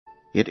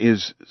It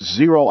is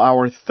 0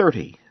 hour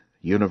 30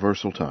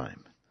 Universal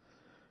Time.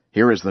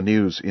 Here is the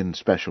news in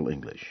Special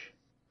English.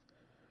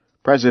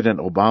 President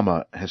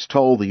Obama has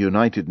told the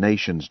United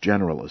Nations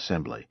General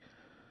Assembly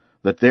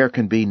that there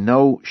can be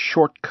no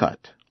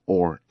shortcut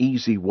or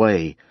easy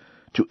way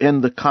to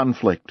end the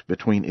conflict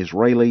between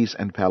Israelis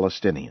and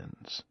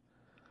Palestinians.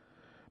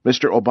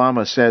 Mr.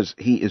 Obama says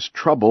he is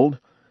troubled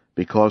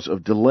because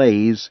of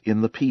delays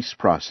in the peace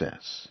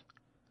process.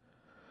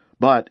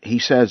 But he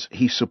says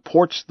he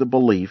supports the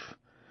belief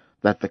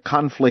that the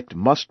conflict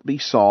must be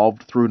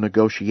solved through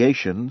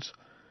negotiations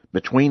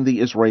between the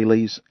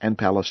Israelis and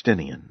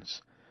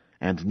Palestinians,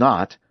 and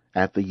not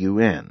at the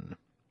UN.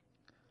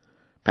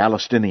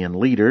 Palestinian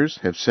leaders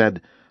have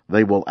said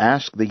they will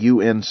ask the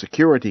UN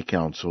Security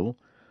Council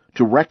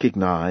to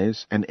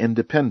recognize an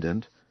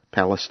independent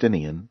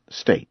Palestinian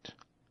state.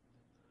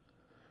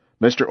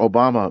 Mr.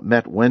 Obama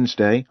met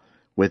Wednesday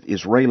with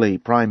Israeli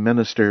Prime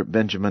Minister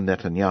Benjamin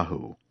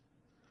Netanyahu.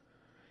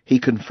 He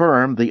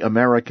confirmed the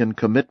American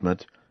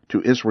commitment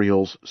to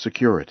Israel's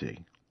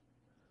security.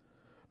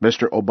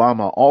 Mr.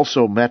 Obama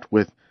also met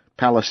with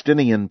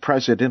Palestinian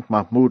President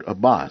Mahmoud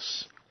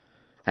Abbas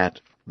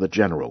at the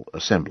General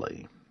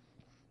Assembly.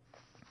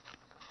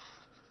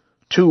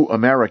 2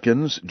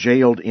 Americans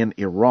jailed in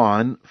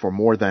Iran for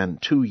more than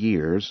 2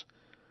 years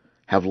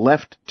have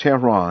left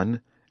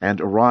Tehran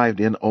and arrived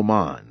in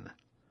Oman.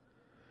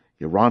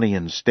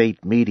 Iranian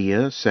state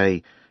media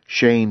say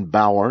Shane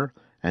Bauer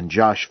and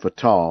Josh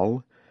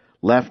Fatal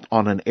left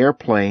on an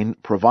airplane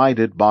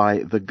provided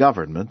by the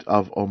government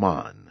of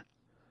Oman.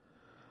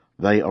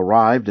 They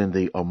arrived in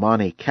the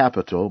Omani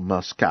capital,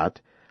 Muscat,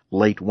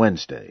 late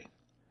Wednesday.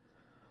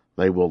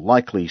 They will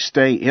likely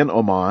stay in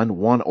Oman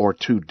 1 or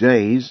 2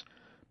 days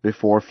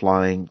before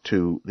flying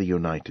to the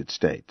United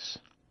States.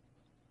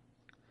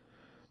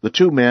 The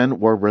 2 men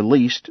were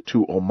released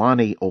to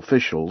Omani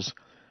officials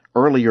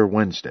earlier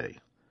Wednesday,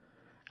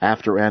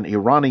 after an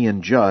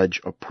Iranian judge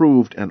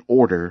approved an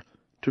order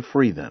to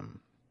free them.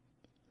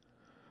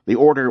 The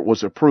order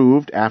was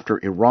approved after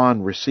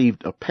Iran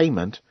received a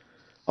payment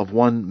of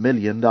 $1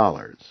 million.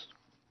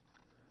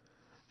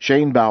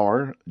 Shane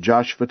Bauer,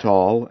 Josh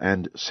Fatal,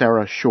 and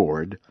Sarah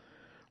Shord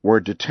were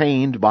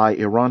detained by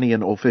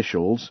Iranian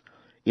officials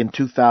in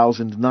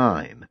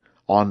 2009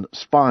 on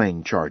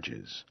spying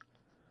charges.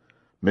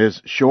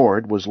 Ms.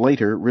 Shord was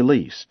later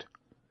released.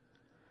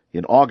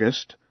 In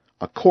August,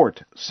 a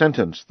court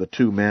sentenced the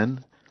 2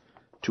 men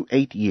to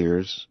 8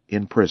 years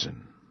in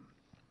prison.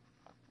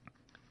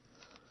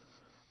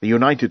 The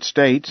United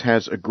States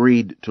has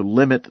agreed to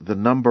limit the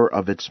number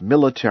of its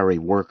military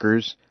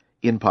workers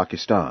in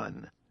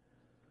Pakistan.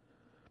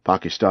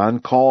 Pakistan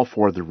called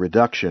for the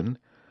reduction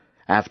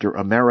after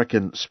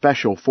American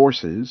special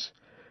forces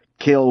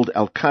killed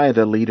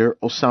al-Qaeda leader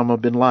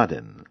Osama bin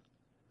Laden.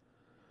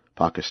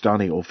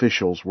 Pakistani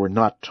officials were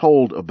not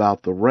told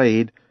about the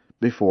raid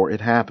before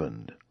it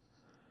happened.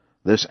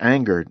 This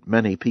angered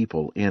many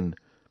people in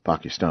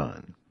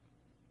Pakistan.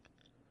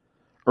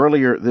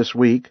 Earlier this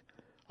week,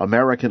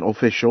 American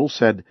officials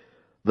said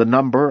the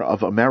number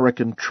of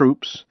American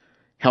troops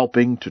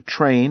helping to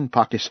train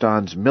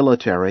Pakistan's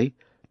military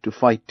to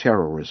fight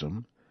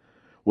terrorism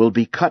will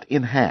be cut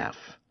in half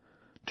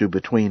to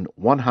between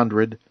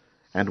 100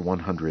 and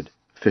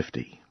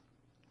 150.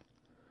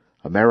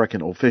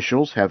 American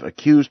officials have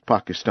accused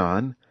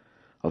Pakistan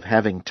of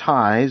having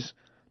ties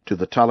to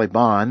the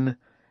Taliban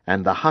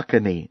and the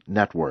Haqqani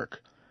network,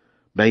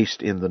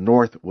 based in the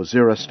North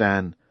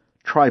Waziristan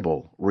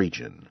tribal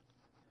region.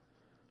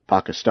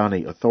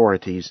 Pakistani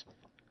authorities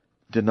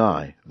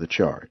deny the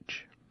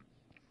charge.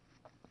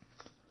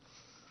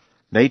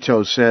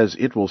 NATO says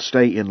it will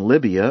stay in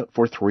Libya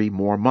for 3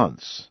 more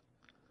months.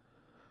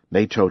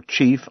 NATO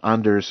Chief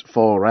Anders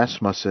Fogh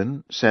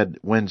Rasmussen said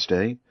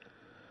Wednesday,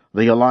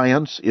 "The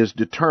alliance is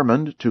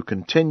determined to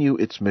continue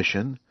its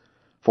mission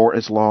for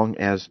as long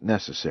as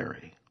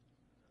necessary."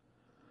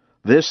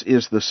 This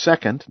is the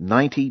second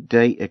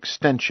 90-day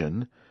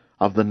extension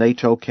of the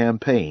NATO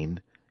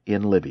campaign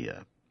in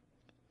Libya.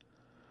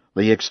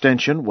 The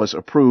extension was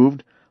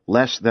approved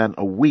less than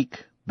a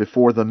week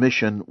before the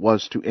mission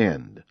was to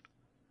end.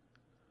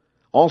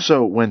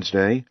 Also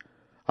Wednesday,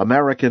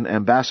 American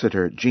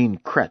Ambassador Jean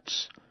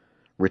Kretz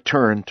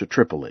returned to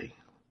Tripoli.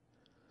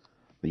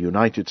 The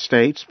United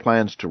States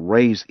plans to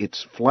raise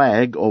its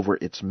flag over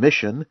its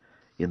mission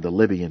in the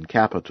Libyan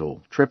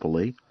capital,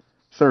 Tripoli,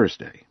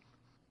 Thursday.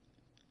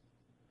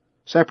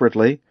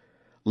 Separately,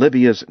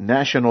 Libya's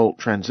National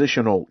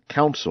Transitional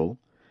Council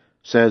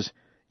says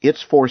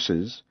its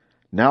forces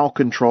now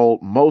control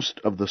most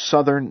of the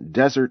southern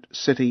desert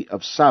city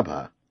of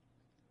Sabha.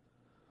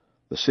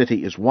 The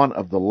city is one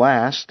of the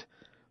last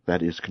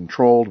that is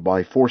controlled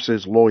by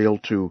forces loyal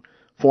to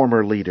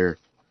former leader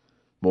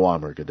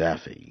Muammar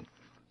Gaddafi.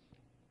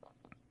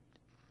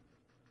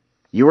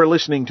 You are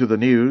listening to the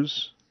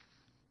news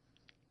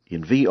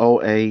in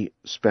VOA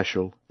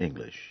Special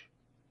English.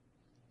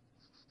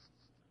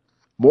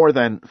 More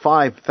than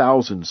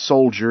 5,000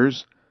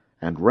 soldiers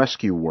and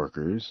rescue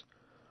workers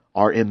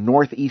are in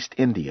northeast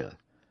India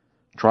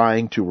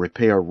trying to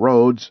repair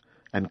roads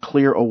and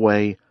clear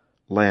away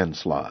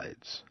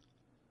landslides.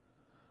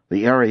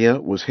 The area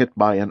was hit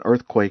by an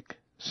earthquake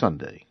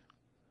Sunday.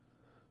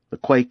 The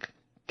quake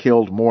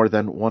killed more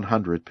than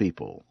 100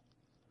 people.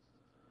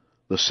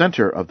 The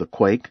center of the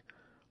quake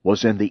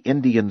was in the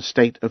Indian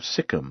state of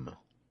Sikkim.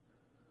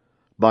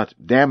 But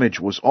damage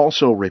was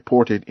also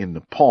reported in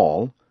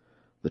Nepal,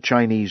 the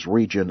Chinese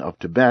region of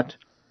Tibet,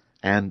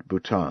 and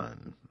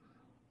Bhutan.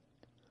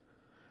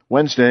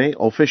 Wednesday,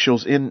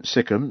 officials in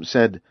Sikkim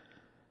said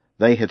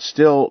they had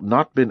still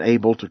not been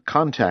able to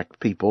contact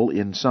people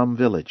in some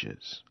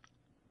villages.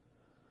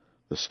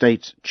 The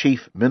state's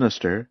chief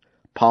minister,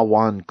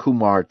 Pawan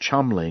Kumar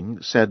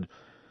Chamling, said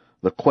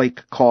the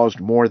quake caused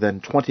more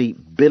than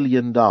 $20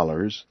 billion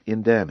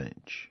in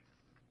damage.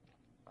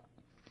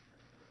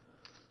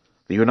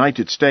 The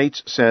United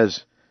States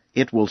says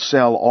it will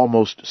sell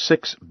almost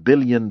 $6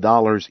 billion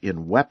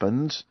in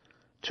weapons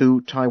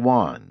to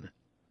Taiwan.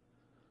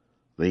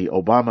 The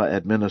Obama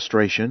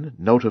administration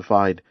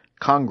notified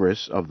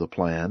Congress of the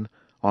plan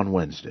on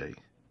Wednesday.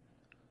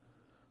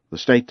 The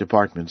State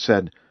Department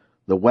said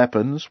the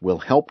weapons will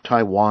help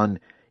Taiwan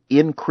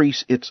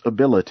increase its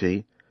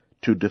ability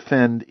to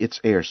defend its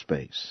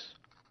airspace.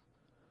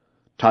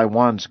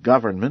 Taiwan's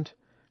government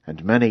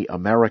and many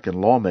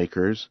American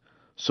lawmakers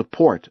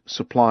support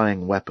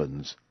supplying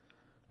weapons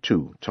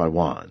to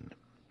Taiwan.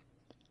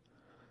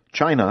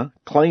 China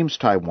claims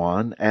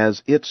Taiwan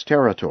as its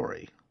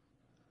territory.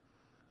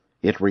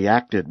 It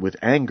reacted with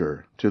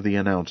anger to the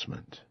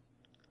announcement.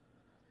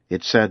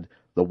 It said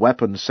the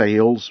weapon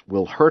sales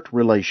will hurt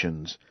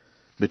relations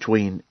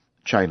between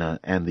China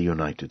and the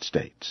United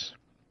States.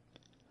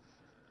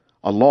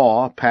 A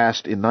law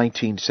passed in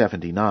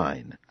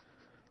 1979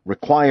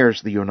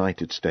 requires the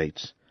United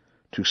States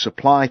to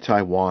supply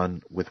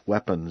Taiwan with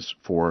weapons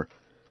for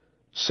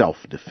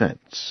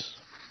self-defense.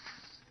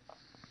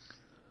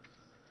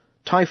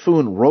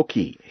 Typhoon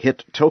Roki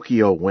hit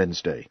Tokyo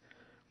Wednesday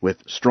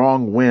with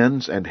strong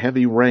winds and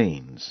heavy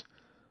rains,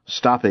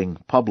 stopping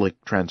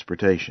public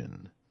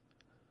transportation.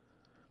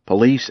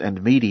 Police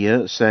and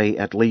media say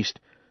at least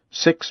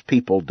 6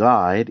 people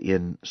died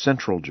in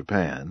central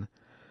Japan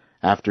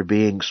after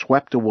being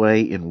swept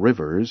away in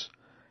rivers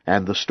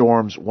and the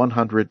storm's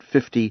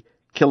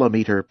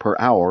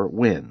 150-kilometer-per-hour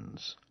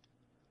winds.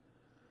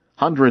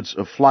 Hundreds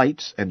of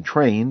flights and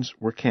trains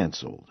were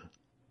canceled.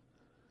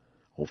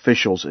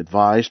 Officials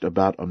advised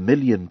about 1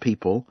 million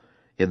people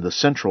in the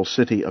central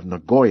city of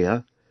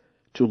Nagoya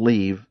to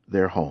leave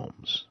their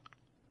homes.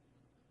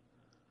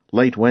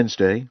 Late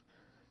Wednesday,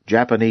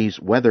 Japanese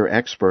weather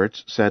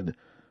experts said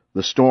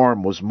the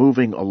storm was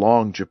moving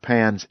along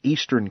Japan's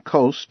eastern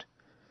coast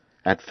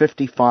at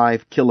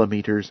 55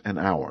 kilometers an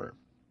hour.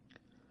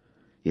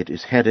 It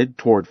is headed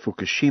toward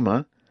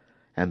Fukushima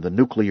and the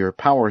nuclear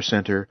power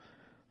center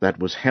that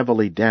was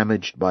heavily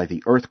damaged by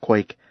the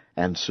earthquake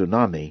and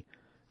tsunami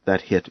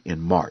that hit in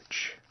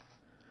March.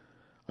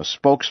 A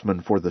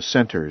spokesman for the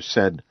center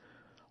said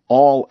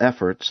all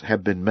efforts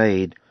have been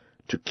made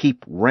to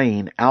keep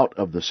rain out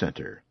of the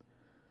center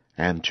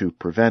and to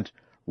prevent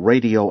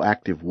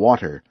radioactive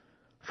water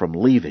from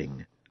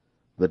leaving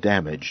the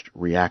damaged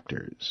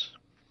reactors.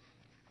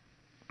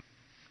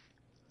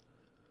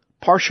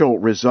 Partial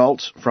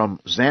results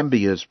from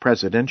Zambia's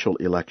presidential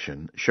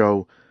election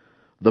show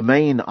the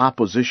main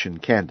opposition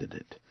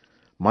candidate,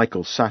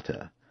 Michael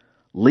Sata,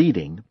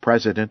 leading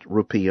President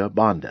Rupiah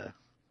Banda.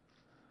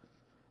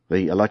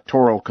 The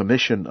Electoral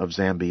Commission of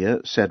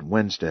Zambia said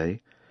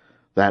Wednesday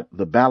that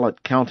the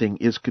ballot counting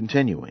is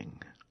continuing.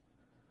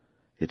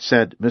 It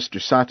said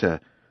Mr. Sata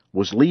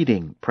was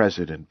leading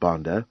President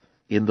Banda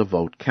in the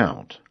vote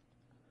count.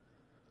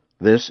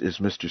 This is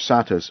Mr.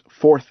 Sata's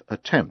 4th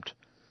attempt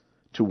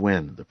to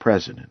win the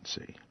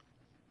presidency.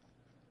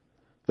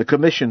 The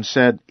commission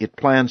said it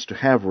plans to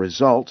have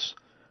results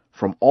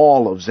from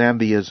all of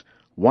Zambia's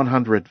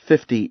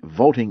 150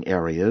 voting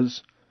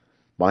areas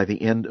by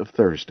the end of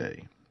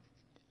Thursday.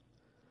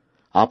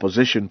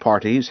 Opposition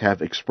parties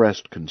have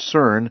expressed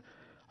concern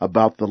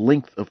about the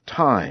length of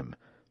time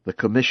the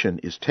commission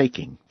is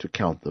taking to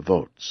count the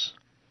votes.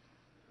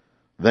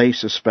 They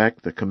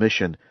suspect the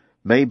commission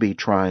may be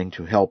trying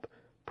to help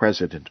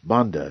President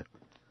Banda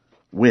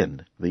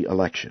win the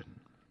election.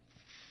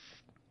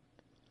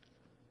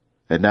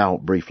 And now,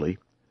 briefly,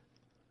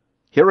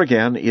 here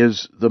again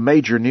is the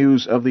major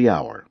news of the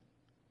hour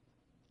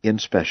in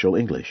special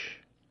English.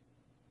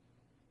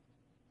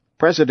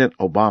 President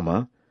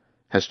Obama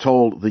has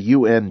told the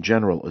UN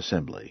General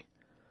Assembly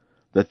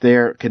that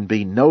there can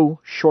be no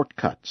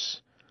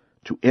shortcuts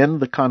to end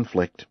the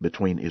conflict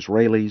between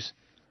Israelis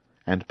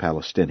and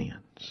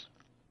Palestinians.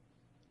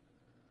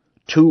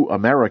 2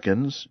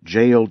 Americans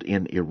jailed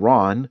in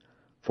Iran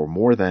for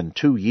more than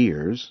 2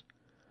 years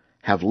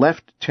have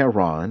left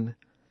Tehran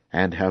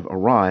and have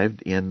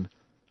arrived in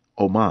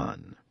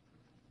Oman.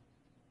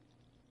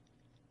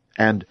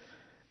 And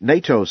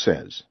NATO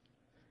says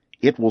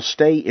it will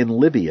stay in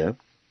Libya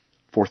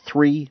for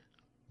 3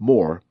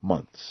 more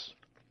months.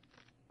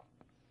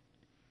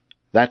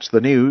 That's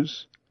the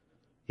news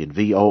in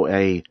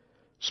VOA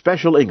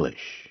Special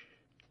English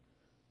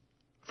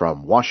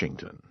from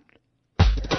Washington.